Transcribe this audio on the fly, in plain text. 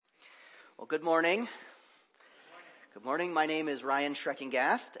Well, good morning. Good morning. My name is Ryan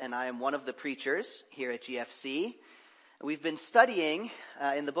Schreckengast, and I am one of the preachers here at GFC. We've been studying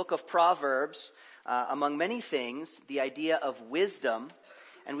in the book of Proverbs, among many things, the idea of wisdom,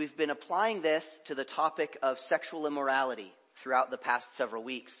 and we've been applying this to the topic of sexual immorality throughout the past several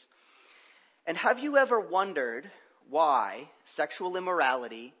weeks. And have you ever wondered why sexual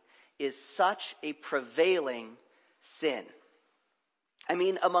immorality is such a prevailing sin? I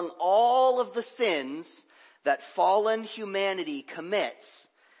mean, among all of the sins that fallen humanity commits,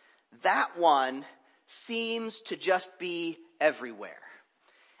 that one seems to just be everywhere.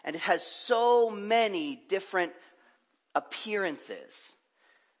 And it has so many different appearances.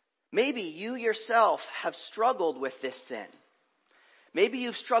 Maybe you yourself have struggled with this sin. Maybe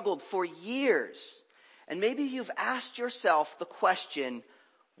you've struggled for years. And maybe you've asked yourself the question,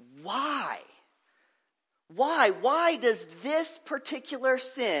 why? Why does this particular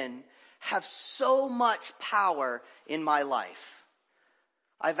sin have so much power in my life?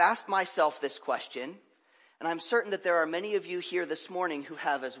 I've asked myself this question, and I'm certain that there are many of you here this morning who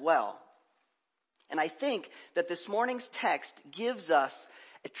have as well. And I think that this morning's text gives us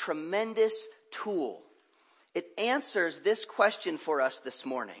a tremendous tool. It answers this question for us this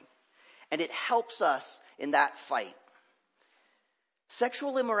morning, and it helps us in that fight.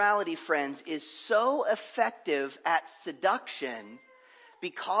 Sexual immorality, friends, is so effective at seduction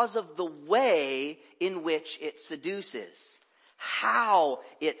because of the way in which it seduces, how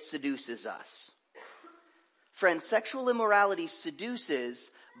it seduces us. Friends, sexual immorality seduces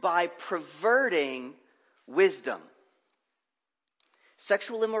by perverting wisdom.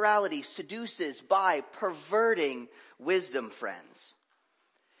 Sexual immorality seduces by perverting wisdom, friends.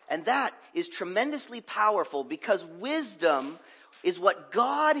 And that is tremendously powerful because wisdom is what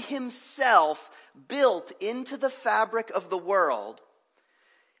God himself built into the fabric of the world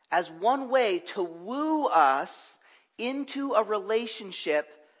as one way to woo us into a relationship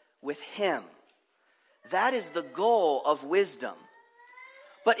with him. That is the goal of wisdom.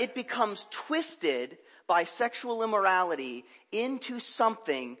 But it becomes twisted by sexual immorality into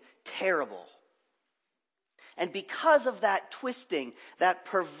something terrible. And because of that twisting, that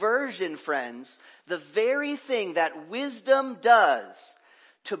perversion, friends, the very thing that wisdom does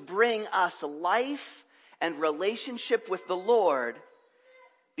to bring us life and relationship with the Lord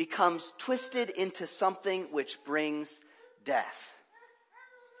becomes twisted into something which brings death.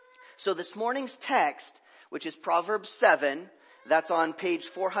 So this morning's text, which is Proverbs 7, that's on page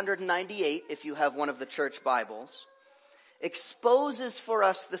 498 if you have one of the church Bibles, exposes for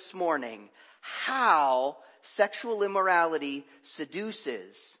us this morning how sexual immorality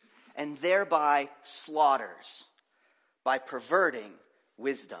seduces and thereby slaughters by perverting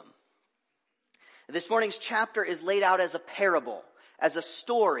wisdom. This morning's chapter is laid out as a parable, as a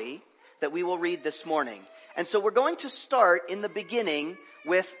story that we will read this morning. And so we're going to start in the beginning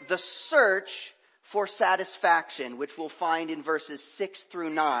with the search for satisfaction, which we'll find in verses 6 through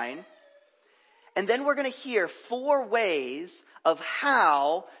 9. And then we're going to hear 4 ways of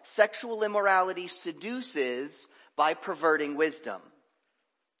how sexual immorality seduces by perverting wisdom.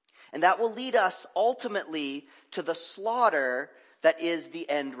 And that will lead us ultimately to the slaughter that is the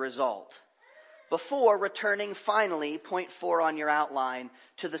end result. Before returning finally, point 4 on your outline,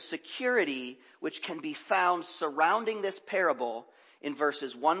 to the security which can be found surrounding this parable in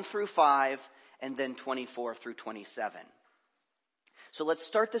verses 1 through 5 and then 24 through 27. So let's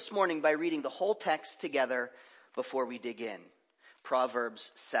start this morning by reading the whole text together before we dig in.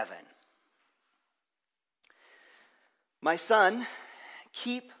 Proverbs 7. My son,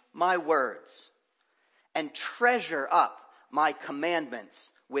 keep my words and treasure up my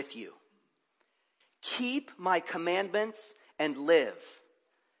commandments with you. Keep my commandments and live.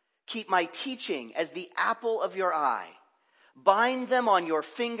 Keep my teaching as the apple of your eye. Bind them on your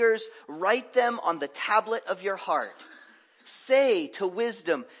fingers, write them on the tablet of your heart. Say to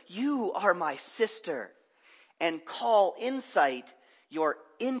wisdom, you are my sister, and call insight your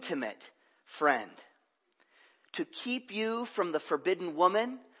intimate friend. To keep you from the forbidden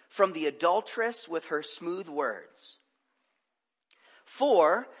woman, from the adulteress with her smooth words.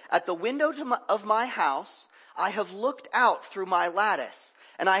 For at the window of my house I have looked out through my lattice,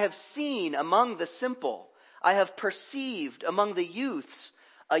 and I have seen among the simple, I have perceived among the youths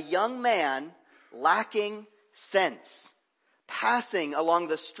a young man lacking sense, passing along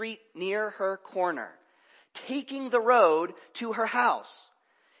the street near her corner, taking the road to her house,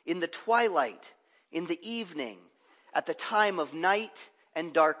 in the twilight, in the evening, at the time of night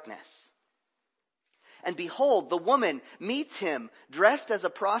and darkness. And behold, the woman meets him dressed as a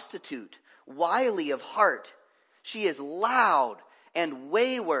prostitute, wily of heart. She is loud and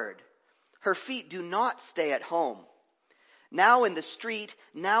wayward. Her feet do not stay at home. Now in the street,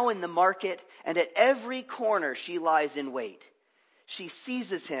 now in the market, and at every corner she lies in wait. She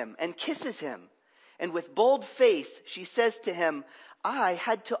seizes him and kisses him, and with bold face she says to him, I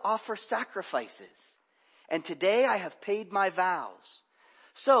had to offer sacrifices, and today I have paid my vows.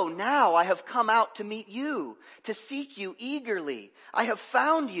 So now I have come out to meet you, to seek you eagerly. I have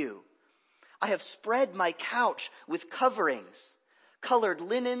found you. I have spread my couch with coverings, colored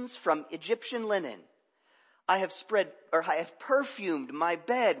linens from Egyptian linen. I have perfumed my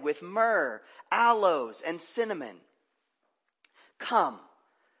bed with myrrh, aloes, and cinnamon. Come,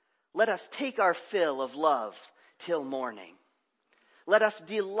 let us take our fill of love till morning. Let us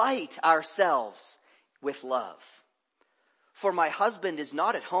delight ourselves with love. For my husband is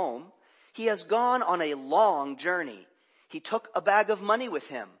not at home. He has gone on a long journey. He took a bag of money with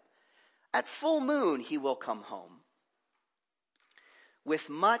him. At full moon he will come home. With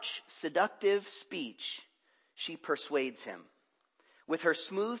much seductive speech, she persuades him. With her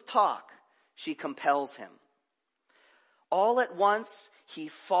smooth talk, she compels him. All at once, he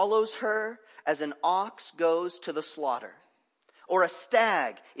follows her as an ox goes to the slaughter, or a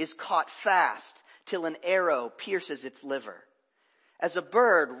stag is caught fast till an arrow pierces its liver. As a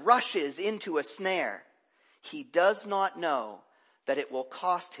bird rushes into a snare, he does not know that it will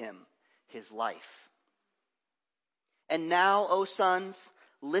cost him his life. And now, O sons,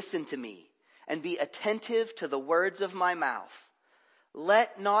 listen to me, and be attentive to the words of my mouth.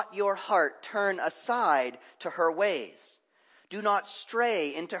 Let not your heart turn aside to her ways. Do not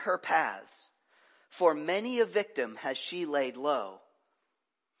stray into her paths, for many a victim has she laid low,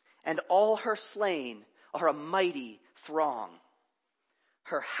 and all her slain are a mighty throng.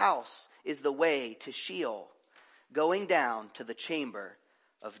 Her house is the way to Sheol, going down to the chamber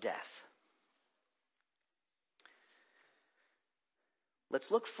of death. Let's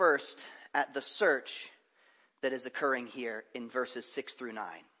look first at the search that is occurring here in verses 6 through 9.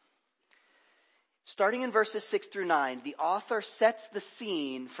 Starting in verses 6 through 9, the author sets the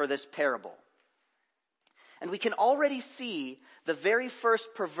scene for this parable. And we can already see the very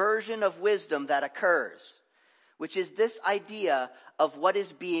first perversion of wisdom that occurs, which is this idea of what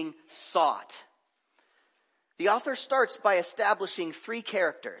is being sought. The author starts by establishing three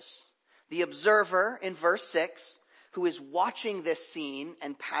characters. The observer in verse 6, who is watching this scene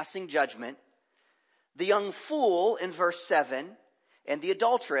and passing judgment, the young fool in verse 7, and the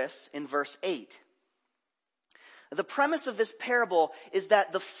adulteress in verse 8. The premise of this parable is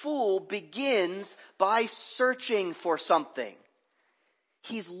that the fool begins by searching for something.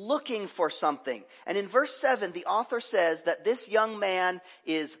 He's looking for something. And in verse 7, the author says that this young man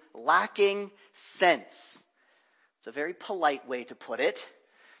is lacking sense. It's a very polite way to put it.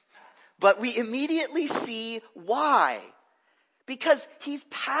 But we immediately see why. Because he's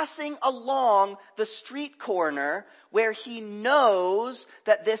passing along the street corner where he knows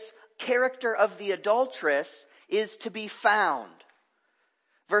that this character of the adulteress is to be found.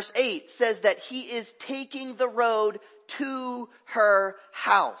 Verse 8 says that he is taking the road to her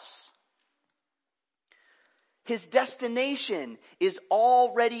house. His destination is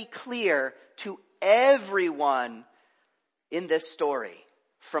already clear to everyone in this story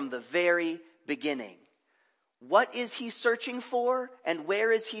from the very beginning. What is he searching for, and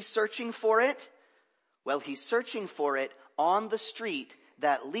where is he searching for it? Well, he's searching for it on the street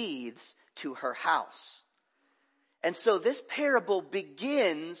that leads to her house. And so this parable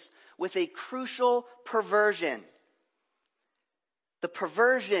begins with a crucial perversion. The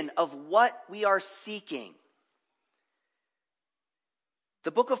perversion of what we are seeking.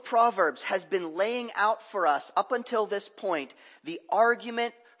 The book of Proverbs has been laying out for us up until this point the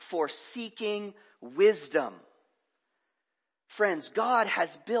argument for seeking wisdom. Friends, God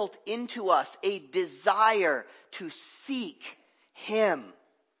has built into us a desire to seek Him.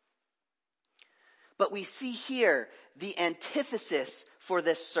 But we see here the antithesis for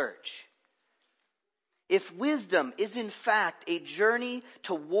this search. If wisdom is in fact a journey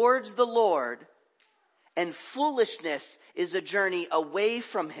towards the Lord, and foolishness is a journey away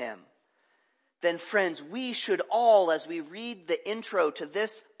from Him, then friends, we should all, as we read the intro to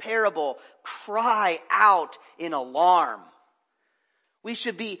this parable, cry out in alarm. We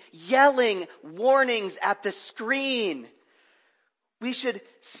should be yelling warnings at the screen. We should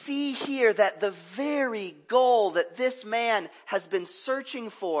see here that the very goal that this man has been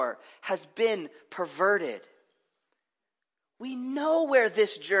searching for has been perverted. We know where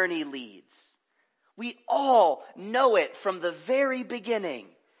this journey leads. We all know it from the very beginning.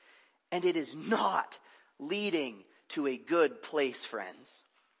 And it is not leading to a good place, friends.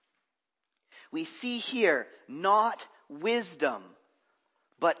 We see here not wisdom,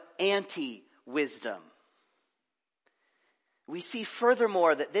 but anti-wisdom. We see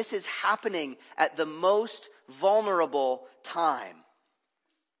furthermore that this is happening at the most vulnerable time.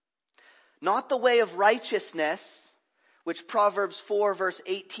 Not the way of righteousness, which Proverbs 4 verse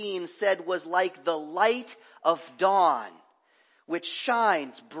 18 said was like the light of dawn, which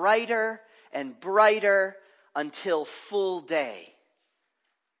shines brighter and brighter until full day.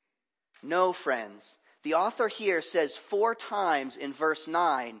 No, friends. The author here says 4 times in verse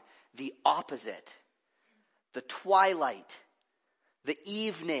 9 the opposite. The twilight, the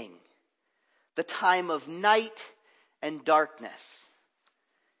evening, the time of night and darkness.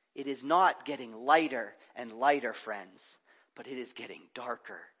 It is not getting lighter and lighter, friends, but it is getting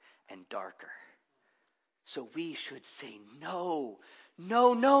darker and darker. So we should say no,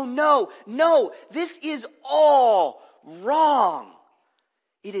 no, no, no, no. This is all wrong.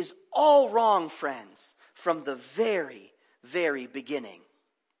 It is all wrong, friends, from the very, very beginning.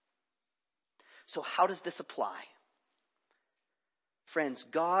 So how does this apply? Friends,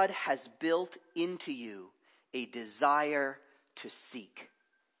 God has built into you a desire to seek.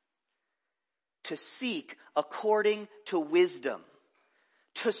 To seek according to wisdom.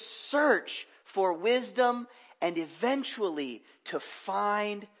 To search for wisdom and eventually to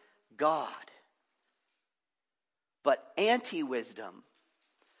find God. But anti-wisdom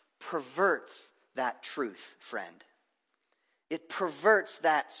perverts that truth, friend. It perverts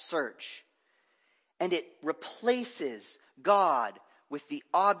that search. And it replaces God with the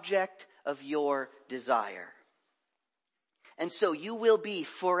object of your desire. And so you will be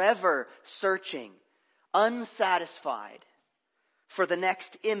forever searching, unsatisfied for the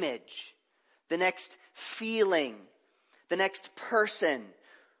next image, the next feeling, the next person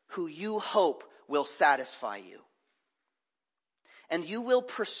who you hope will satisfy you. And you will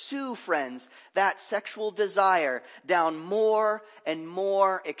pursue, friends, that sexual desire down more and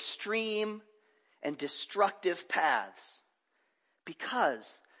more extreme and destructive paths.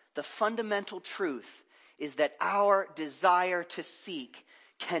 Because the fundamental truth is that our desire to seek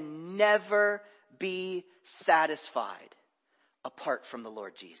can never be satisfied apart from the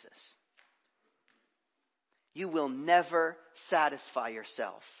Lord Jesus. You will never satisfy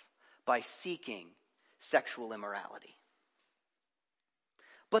yourself by seeking sexual immorality.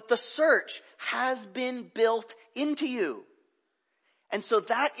 But the search has been built into you. And so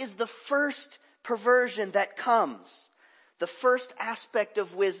that is the first perversion that comes. The first aspect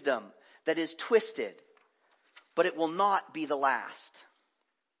of wisdom that is twisted. But it will not be the last.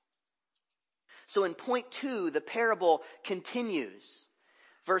 So in point 2, the parable continues.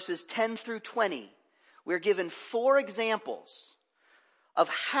 Verses 10 through 20. We're given 4 examples of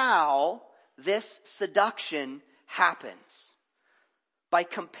how this seduction happens. By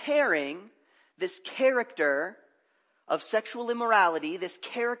comparing this character of sexual immorality, this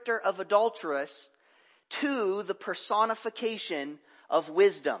character of adulteress, to the personification of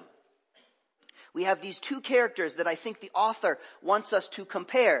wisdom. We have these 2 characters that I think the author wants us to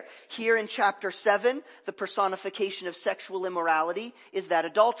compare. Here in chapter 7, the personification of sexual immorality is that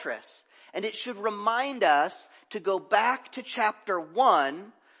adulteress. And it should remind us to go back to chapter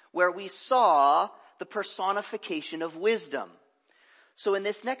 1, where we saw the personification of wisdom. So in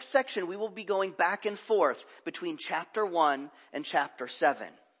this next section, we will be going back and forth between chapter 1 and chapter 7.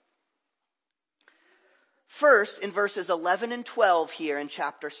 First, in verses 11 and 12 here in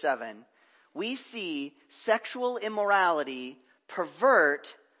chapter 7, we see sexual immorality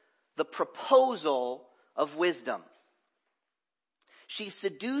pervert the proposal of wisdom. She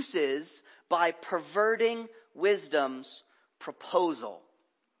seduces by perverting wisdom's proposal.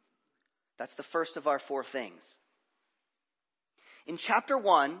 That's the first of our 4 things. In chapter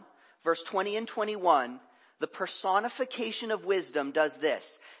 1, verse 20 and 21, the personification of wisdom does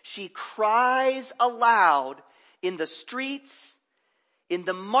this. She cries aloud in the streets, in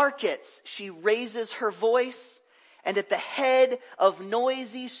the markets she raises her voice, and at the head of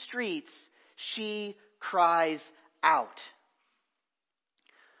noisy streets she cries out.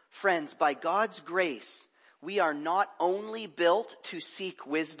 Friends, by God's grace, we are not only built to seek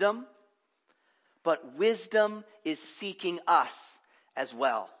wisdom, but wisdom is seeking us as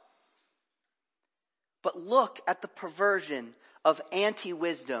well. But look at the perversion of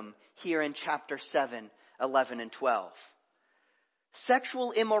anti-wisdom here in chapter 7, 11 and 12.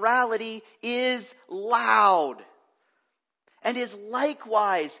 Sexual immorality is loud and is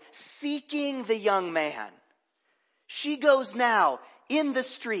likewise seeking the young man. She goes now in the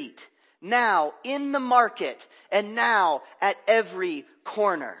street, now in the market, and now at every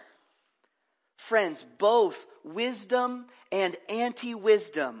corner. Friends, both wisdom and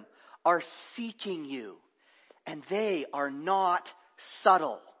anti-wisdom are seeking you, and they are not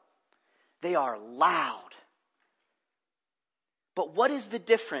subtle. They are loud. But what is the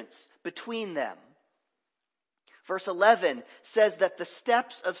difference between them? Verse 11 says that the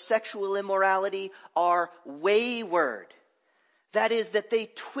steps of sexual immorality are wayward. That is, that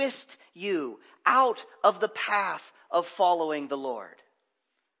they twist you out of the path of following the Lord.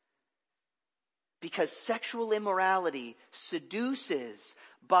 Because sexual immorality seduces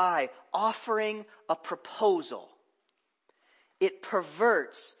by offering a proposal. It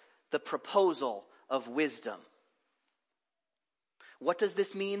perverts the proposal of wisdom. What does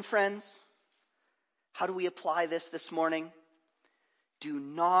this mean, friends? How do we apply this morning? Do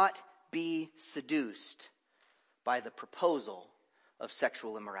not be seduced by the proposal of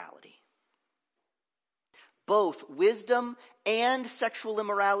sexual immorality. Both wisdom and sexual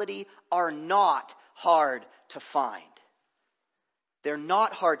immorality are not hard to find. They're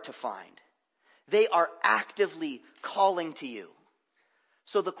not hard to find. They are actively calling to you.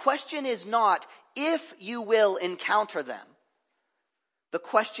 So the question is not if you will encounter them. The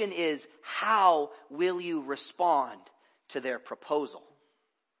question is, how will you respond to their proposal?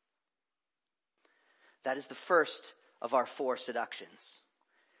 That is the first of our 4 seductions.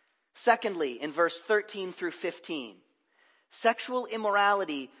 Secondly, in verse 13 through 15, sexual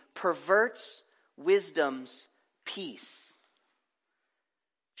immorality perverts wisdom's peace.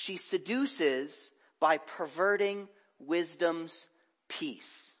 She seduces by perverting wisdom's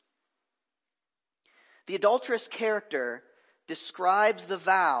peace. The adulterous character describes the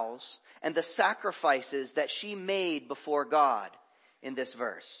vows and the sacrifices that she made before God in this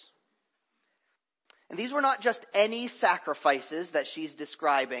verse. And these were not just any sacrifices that she's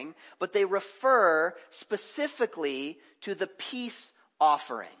describing, but they refer specifically to the peace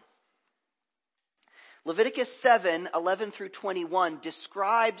offering. Leviticus 7:11 through 21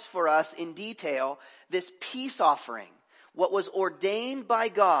 describes for us in detail this peace offering, what was ordained by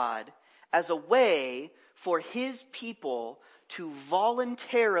God as a way for his people to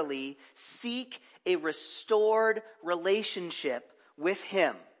voluntarily seek a restored relationship with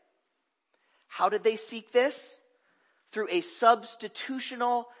him. How did they seek this? Through a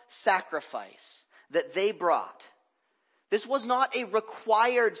substitutional sacrifice that they brought. This was not a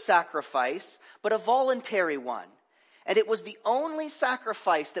required sacrifice, but a voluntary one. And it was the only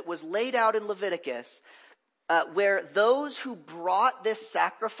sacrifice that was laid out in Leviticus where those who brought this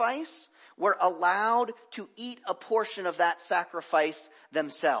sacrifice were allowed to eat a portion of that sacrifice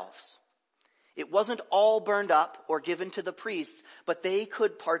themselves. It wasn't all burned up or given to the priests, but they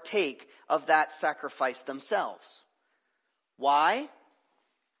could partake of that sacrifice themselves. Why?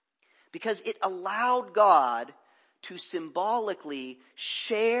 Because it allowed God to symbolically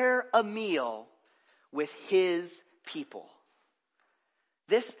share a meal with his people.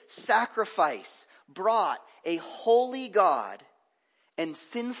 This sacrifice brought a holy God and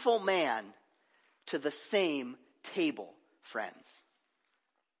sinful man to the same table, friends.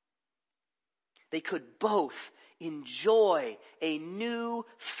 They could both enjoy a new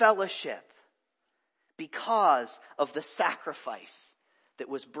fellowship because of the sacrifice that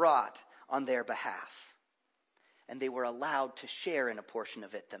was brought on their behalf. And they were allowed to share in a portion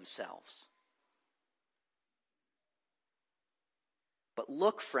of it themselves. But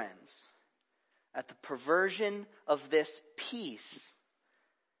look, friends, at the perversion of this peace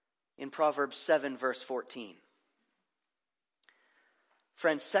in Proverbs 7 verse 14.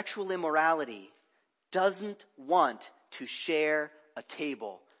 Friends, sexual immorality doesn't want to share a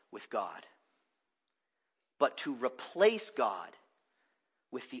table with God, but to replace God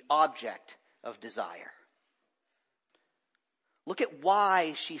with the object of desire. Look at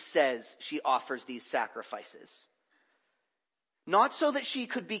why she says she offers these sacrifices. Not so that she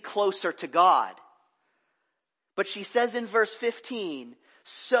could be closer to God, but she says in verse 15,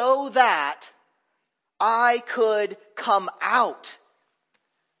 so that I could come out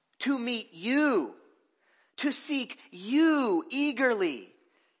to meet you, to seek you eagerly.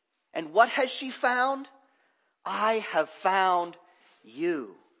 And what has she found? I have found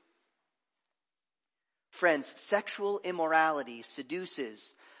you. Friends, sexual immorality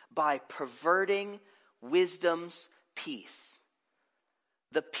seduces by perverting wisdom's peace.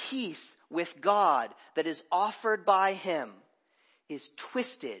 The peace with God that is offered by him is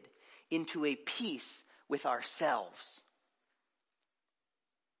twisted into a peace with ourselves.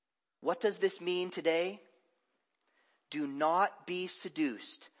 What does this mean today? Do not be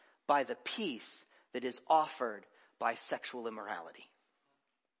seduced by the peace that is offered by sexual immorality.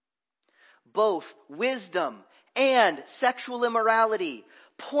 Both wisdom and sexual immorality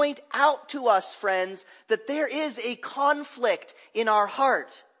point out to us, friends, that there is a conflict in our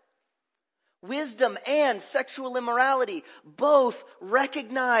heart. Wisdom and sexual immorality both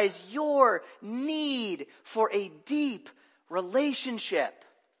recognize your need for a deep relationship.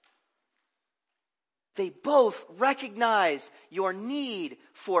 They both recognize your need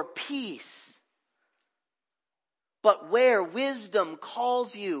for peace. But where wisdom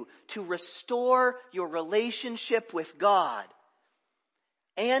calls you to restore your relationship with God,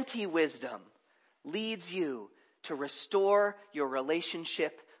 anti-wisdom leads you to restore your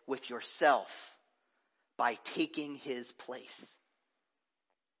relationship with yourself by taking his place.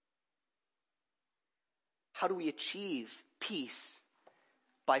 How do we achieve peace?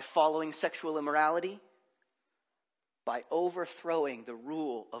 By following sexual immorality? By overthrowing the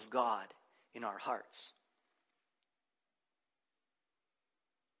rule of God in our hearts.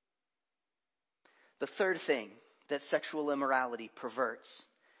 The third thing that sexual immorality perverts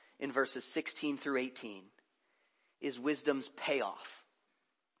in verses 16 through 18 is wisdom's payoff.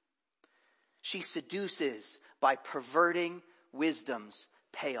 She seduces by perverting wisdom's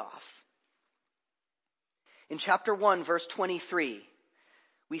payoff. In chapter 1, verse 23,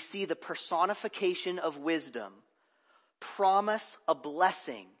 we see the personification of wisdom promise a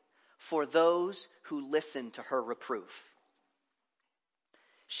blessing for those who listen to her reproof.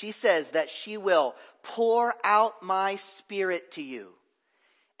 She says that she will pour out my spirit to you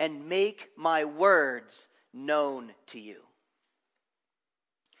and make my words known to you.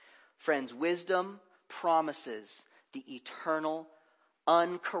 Friends, wisdom promises the eternal,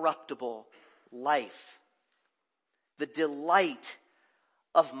 uncorruptible life, the delight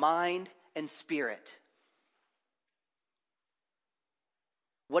of mind and spirit.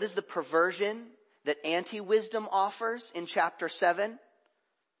 What is the perversion that anti-wisdom offers in chapter 7?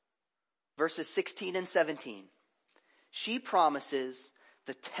 Verses 16 and 17. She promises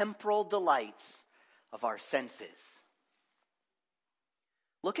the temporal delights of our senses.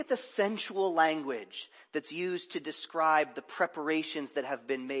 Look at the sensual language that's used to describe the preparations that have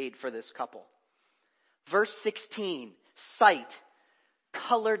been made for this couple. Verse 16, sight,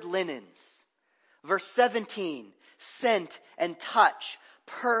 colored linens. Verse 17, scent and touch,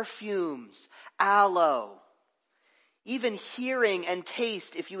 perfumes, aloe. Even hearing and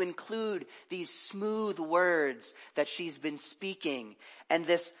taste, if you include these smooth words that she's been speaking, and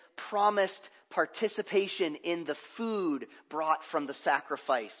this promised participation in the food brought from the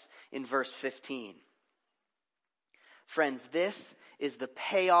sacrifice in verse 15. Friends, this is the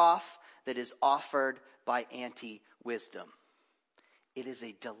payoff that is offered by anti-wisdom. It is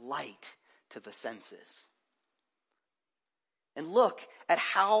a delight to the senses. And look at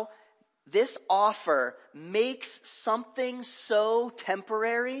how this offer makes something so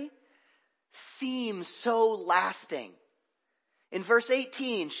temporary seem so lasting. In verse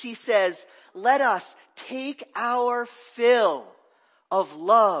 18, she says, "Let us take our fill of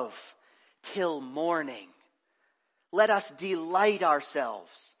love till morning. Let us delight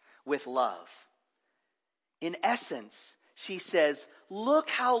ourselves with love." In essence, she says, look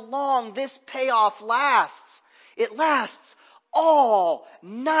how long this payoff lasts. It lasts all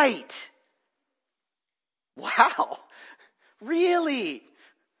night. Wow. Really?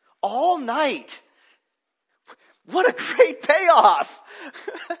 All night? What a great payoff.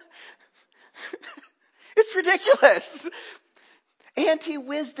 It's ridiculous.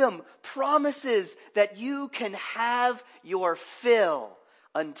 Anti-wisdom promises that you can have your fill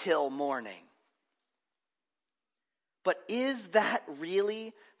until morning. But is that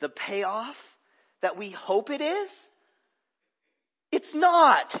really the payoff that we hope it is? It's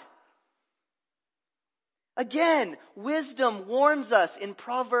not. Again, wisdom warns us in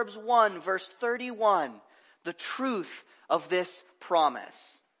Proverbs 1 verse 31, the truth of this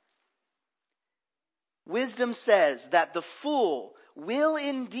promise. Wisdom says that the fool will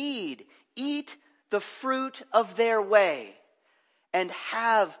indeed eat the fruit of their way and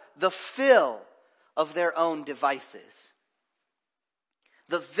have the fill of their own devices.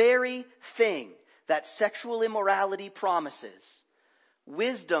 The very thing that sexual immorality promises,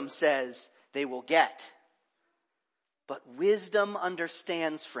 wisdom says they will get. But wisdom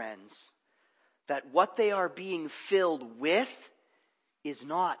understands, friends, that what they are being filled with is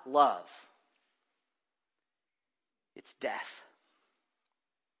not love. It's death.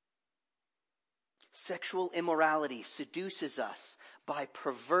 Sexual immorality seduces us by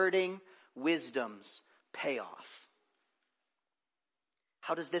perverting wisdom's payoff.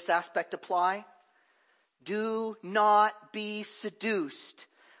 How does this aspect apply? Do not be seduced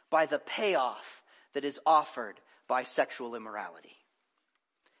by the payoff that is offered by sexual immorality.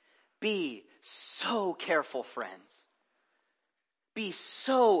 Be so careful, friends. be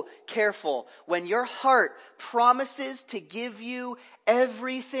so careful when your heart promises to give you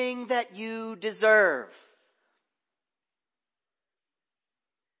everything that you deserve.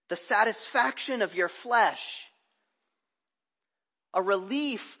 The satisfaction of your flesh, a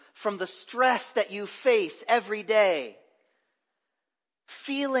relief from the stress that you face every day,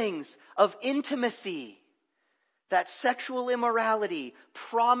 feelings of intimacy that sexual immorality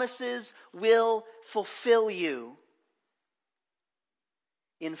promises will fulfill you.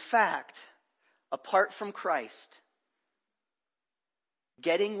 In fact, apart from Christ,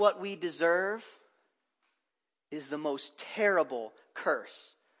 getting what we deserve is the most terrible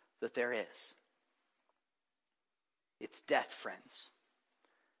curse that there is. It's death, friends.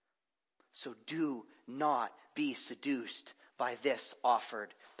 So do not be seduced by this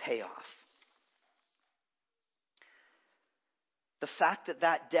offered payoff. The fact that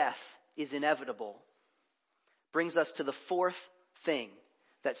that death is inevitable brings us to the fourth thing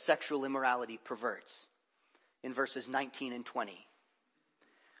that sexual immorality perverts in verses 19 and 20,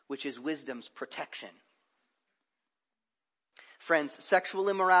 which is wisdom's protection. Friends, sexual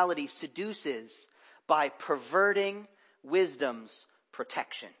immorality seduces by perverting wisdom's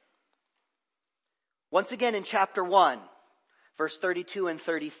protection. Once again in chapter 1, verse 32 and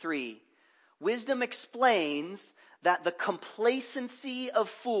 33, wisdom explains that the complacency of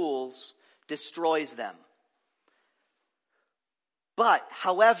fools destroys them. But,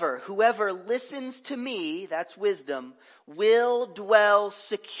 however, whoever listens to me, that's wisdom, will dwell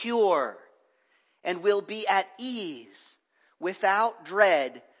secure and will be at ease without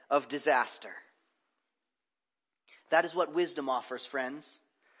dread of disaster. That is what wisdom offers, friends.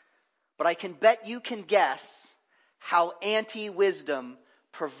 But I can bet you can guess how anti-wisdom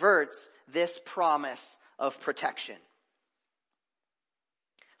perverts this promise of protection.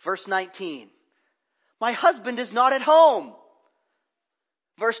 Verse 19, my husband is not at home.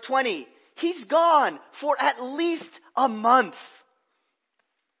 Verse 20, he's gone for at least a month.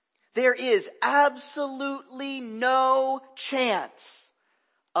 There is absolutely no chance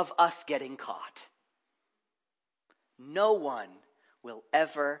of us getting caught. No one will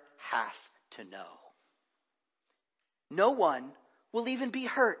ever have to know. No one will even be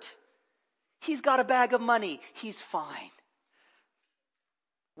hurt. He's got a bag of money. He's fine.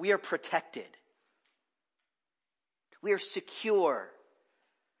 We are protected. We are secure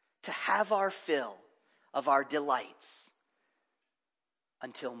to have our fill of our delights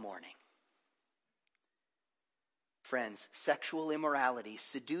until morning. Friends, sexual immorality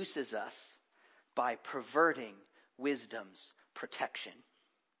seduces us by perverting wisdom's protection.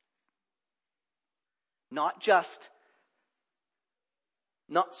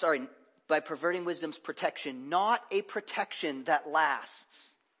 By perverting wisdom's protection, not a protection that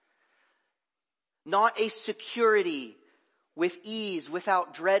lasts. Not a security with ease,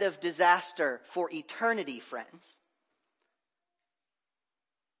 without dread of disaster for eternity, friends.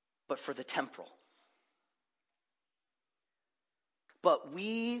 But for the temporal. But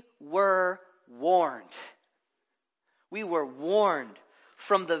we were warned. We were warned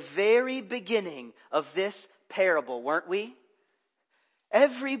from the very beginning of this parable, weren't we?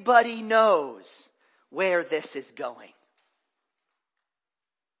 Everybody knows where this is going.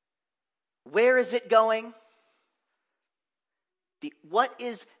 Where is it going? What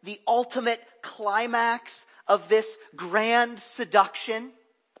is the ultimate climax of this grand seduction?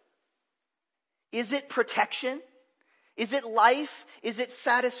 Is it protection? Is it life? Is it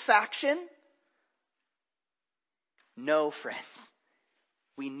satisfaction? No, friends.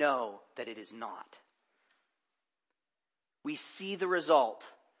 We know that it is not. We see the result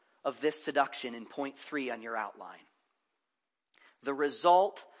of this seduction in point 3 on your outline. The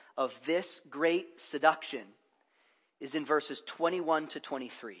result of this great seduction is in verses 21 to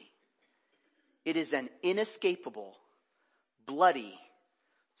 23. It is an inescapable, bloody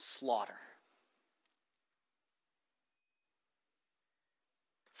slaughter.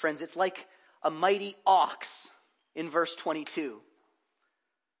 Friends, it's like a mighty ox in verse 22.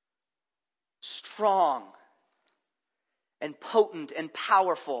 Strong and potent and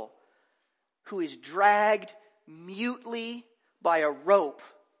powerful, who is dragged mutely by a rope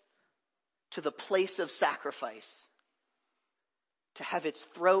to the place of sacrifice, to have its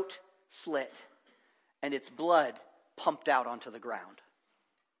throat slit and its blood pumped out onto the ground.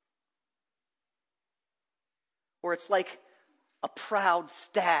 Or it's like a proud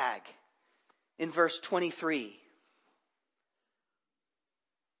stag in verse 23,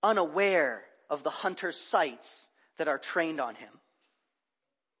 unaware of the hunter's sights that are trained on him,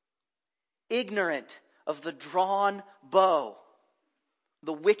 ignorant of the drawn bow,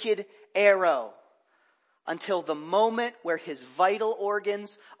 the wicked arrow until the moment where his vital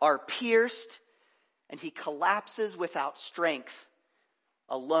organs are pierced and he collapses without strength,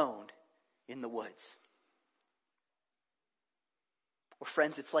 alone in the woods. Or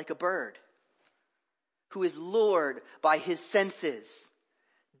friends, it's like a bird who is lured by his senses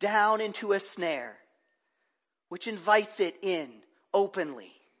down into a snare, which invites it in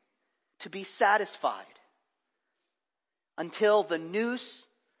openly to be satisfied until the noose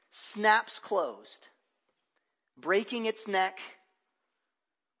snaps closed, breaking its neck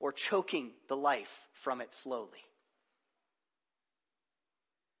or choking the life from it slowly.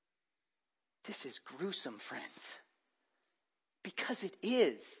 This is gruesome, friends, because it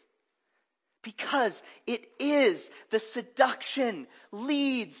is. Because it is. The seduction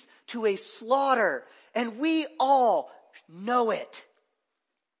leads to a slaughter, and we all know it.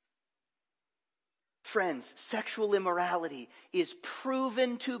 Friends, sexual immorality is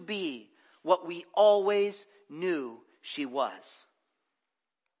proven to be what we always knew she was.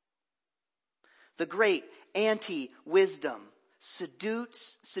 The great anti-wisdom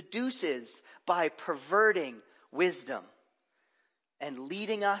seduces by perverting wisdom and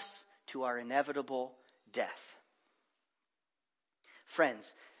leading us to our inevitable death.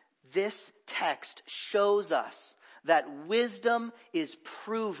 Friends, this text shows us that wisdom is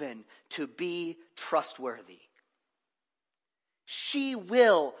proven to be trustworthy. She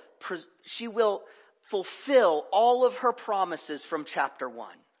will fulfill all of her promises from chapter 1,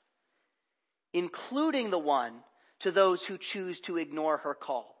 including the one to those who choose to ignore her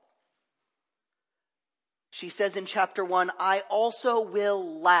call. She says in chapter 1, I also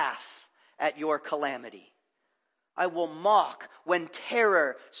will laugh at your calamity. I will mock when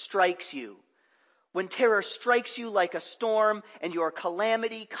terror strikes you. When terror strikes you like a storm and your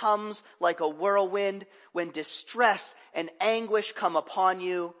calamity comes like a whirlwind, when distress and anguish come upon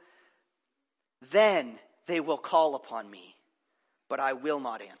you, then they will call upon me, but I will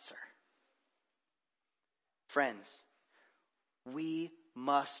not answer. Friends, we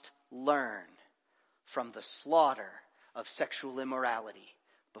must learn from the slaughter of sexual immorality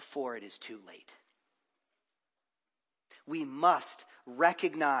before it is too late. We must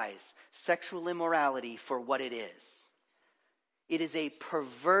recognize sexual immorality for what it is. It is a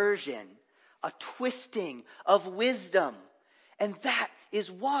perversion, a twisting of wisdom, and that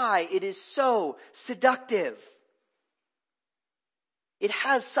is why it is so seductive. It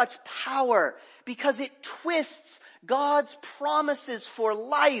has such power because it twists God's promises for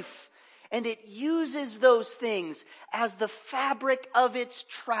life, and it uses those things as the fabric of its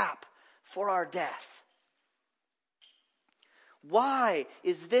trap for our death. Why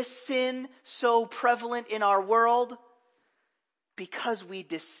is this sin so prevalent in our world? Because we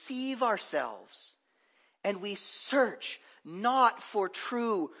deceive ourselves and we search not for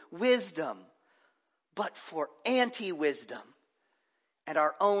true wisdom, but for anti-wisdom and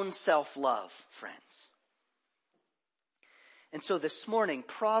our own self-love, friends. And so this morning,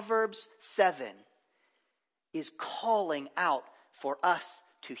 Proverbs 7 is calling out for us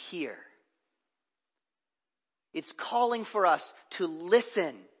to hear. It's calling for us to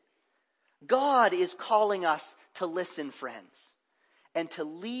listen. God is calling us to listen, friends, and to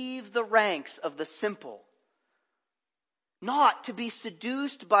leave the ranks of the simple. Not to be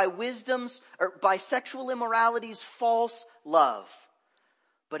seduced by by sexual immorality's false love,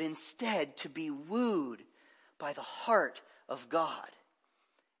 but instead to be wooed by the heart of God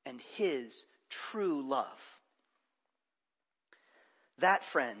and His true love. That,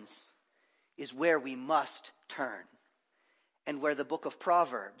 friends, is where we must turn and where the book of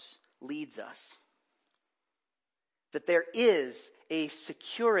Proverbs leads us. That there is a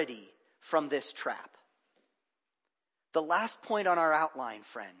security from this trap. The last point on our outline,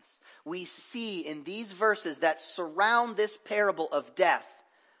 friends, we see in these verses that surround this parable of death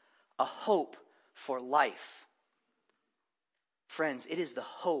a hope for life. Friends, it is the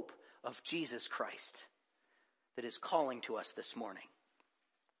hope of Jesus Christ that is calling to us this morning.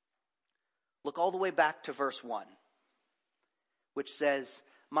 Look all the way back to verse 1, which says,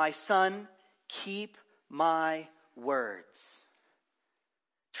 my son, keep my words.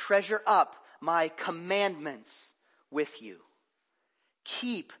 Treasure up my commandments with you.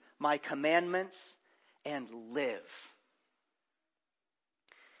 Keep my commandments and live.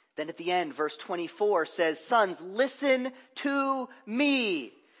 Then at the end, verse 24 says, sons, listen to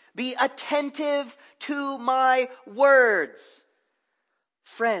me. Be attentive to my words.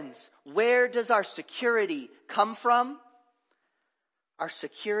 Friends, where does our security come from? Our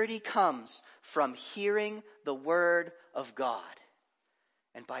security comes from hearing the word of God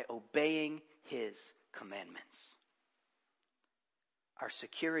and by obeying His commandments. Our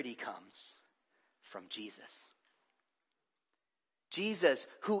security comes from Jesus. Jesus,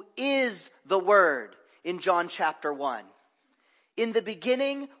 who is the Word in John chapter 1. In the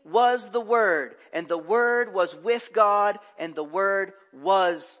beginning was the Word, and the Word was with God, and the Word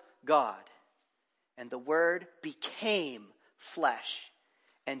was God. And the Word became flesh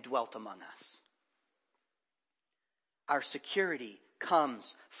and dwelt among us. Our security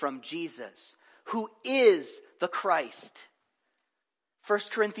comes from Jesus, who is the Christ. 1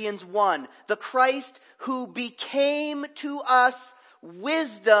 Corinthians 1, the Christ who became to us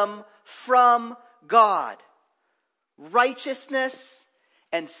wisdom from God, righteousness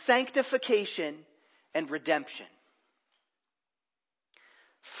and sanctification and redemption.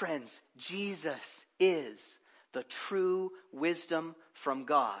 Friends, Jesus is the true wisdom from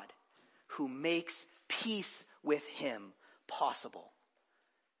God who makes peace with him possible.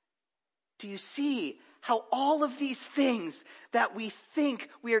 Do you see how all of these things that we think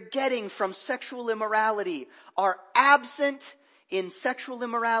we are getting from sexual immorality are absent in sexual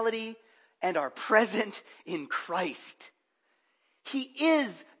immorality and are present in Christ? He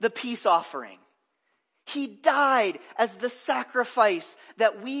is the peace offering. He died as the sacrifice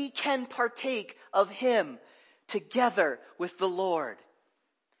that we can partake of him together with the Lord.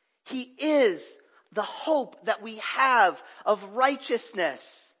 He is the hope that we have of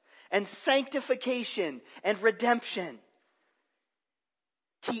righteousness and sanctification and redemption.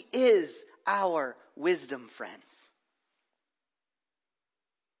 He is our wisdom, friends.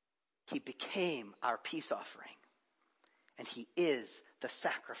 He became our peace offering. And he is the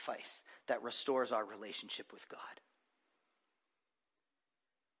sacrifice that restores our relationship with God.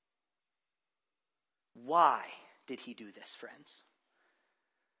 Why did he do this, friends?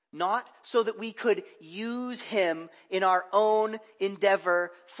 Not so that we could use him in our own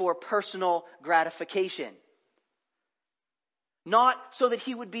endeavor for personal gratification. Not so that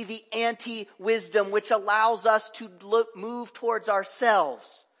he would be the anti-wisdom which allows us to move towards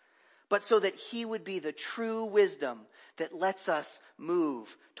ourselves, but so that he would be the true wisdom that lets us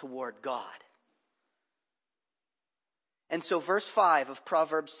move toward God. And so verse 5 of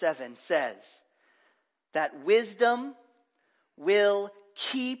Proverbs 7 says that wisdom will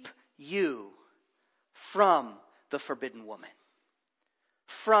keep you from the forbidden woman,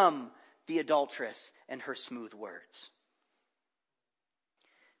 from the adulteress and her smooth words.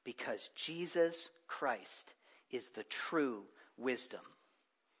 Because Jesus Christ is the true wisdom,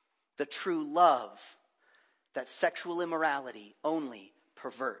 the true love that sexual immorality only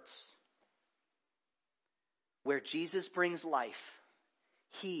perverts. Where Jesus brings life,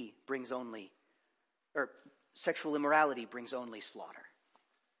 sexual immorality brings only slaughter.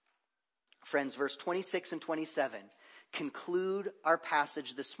 Friends, verse 26 and 27 conclude our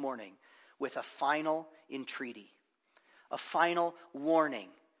passage this morning with a final entreaty, a final warning.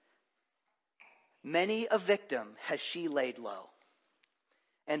 Many a victim has she laid low,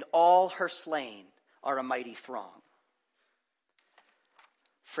 and all her slain are a mighty throng.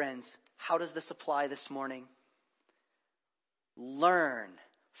 Friends, how does this apply this morning? Learn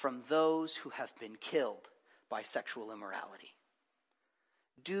from those who have been killed by sexual immorality.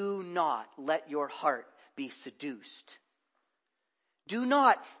 Do not let your heart be seduced. Do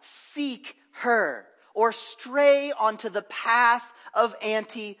not seek her or stray onto the path of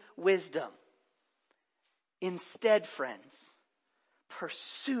anti-wisdom. Instead, friends,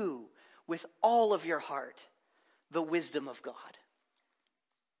 pursue with all of your heart the wisdom of God.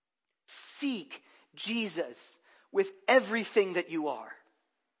 Seek Jesus with everything that you are.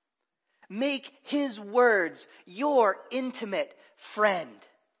 Make his words your intimate friend.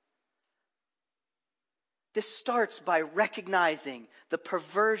 This starts by recognizing the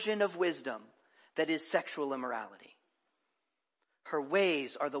perversion of wisdom that is sexual immorality. Her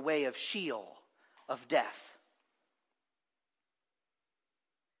ways are the way of Sheol, of death.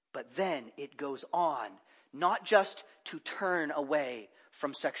 But then it goes on, not just to turn away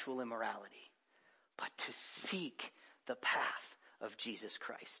from sexual immorality, but to seek the path of Jesus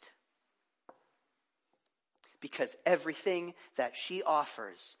Christ. Because everything that she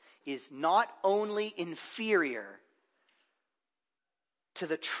offers is not only inferior to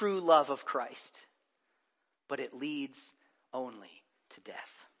the true love of Christ, but it leads only to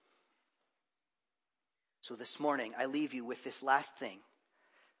death. So this morning, I leave you with this last thing.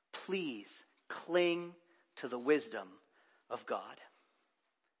 Please cling to the wisdom of God.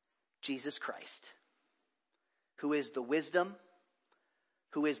 Jesus Christ, who is the wisdom,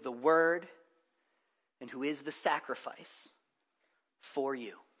 who is the word, and who is the sacrifice for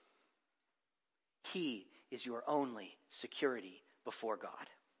you. He is your only security before God.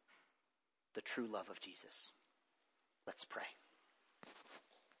 The true love of Jesus. Let's pray.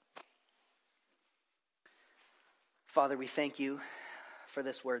 Father, we thank you for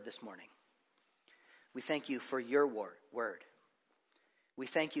this word this morning. We thank you for your word. We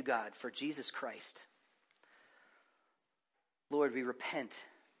thank you, God, for Jesus Christ. Lord, we repent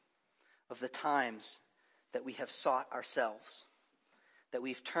of the times that we have sought ourselves, that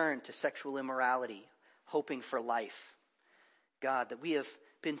we've turned to sexual immorality, hoping for life. God, that we have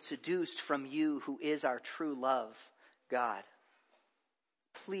been seduced from you who is our true love. God,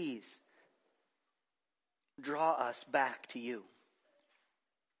 please draw us back to you.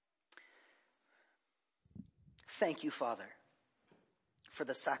 Thank you, Father, for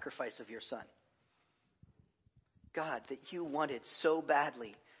the sacrifice of your Son. God, that you wanted so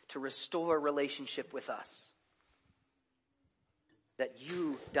badly to restore relationship with us, that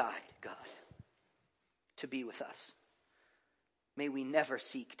you died, God, to be with us. May we never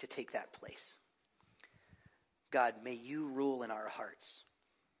seek to take that place. God, may you rule in our hearts,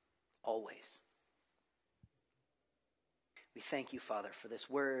 always. We thank you, Father, for this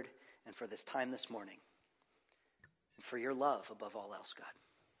word and for this time this morning, and for your love above all else,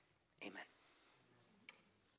 God. Amen.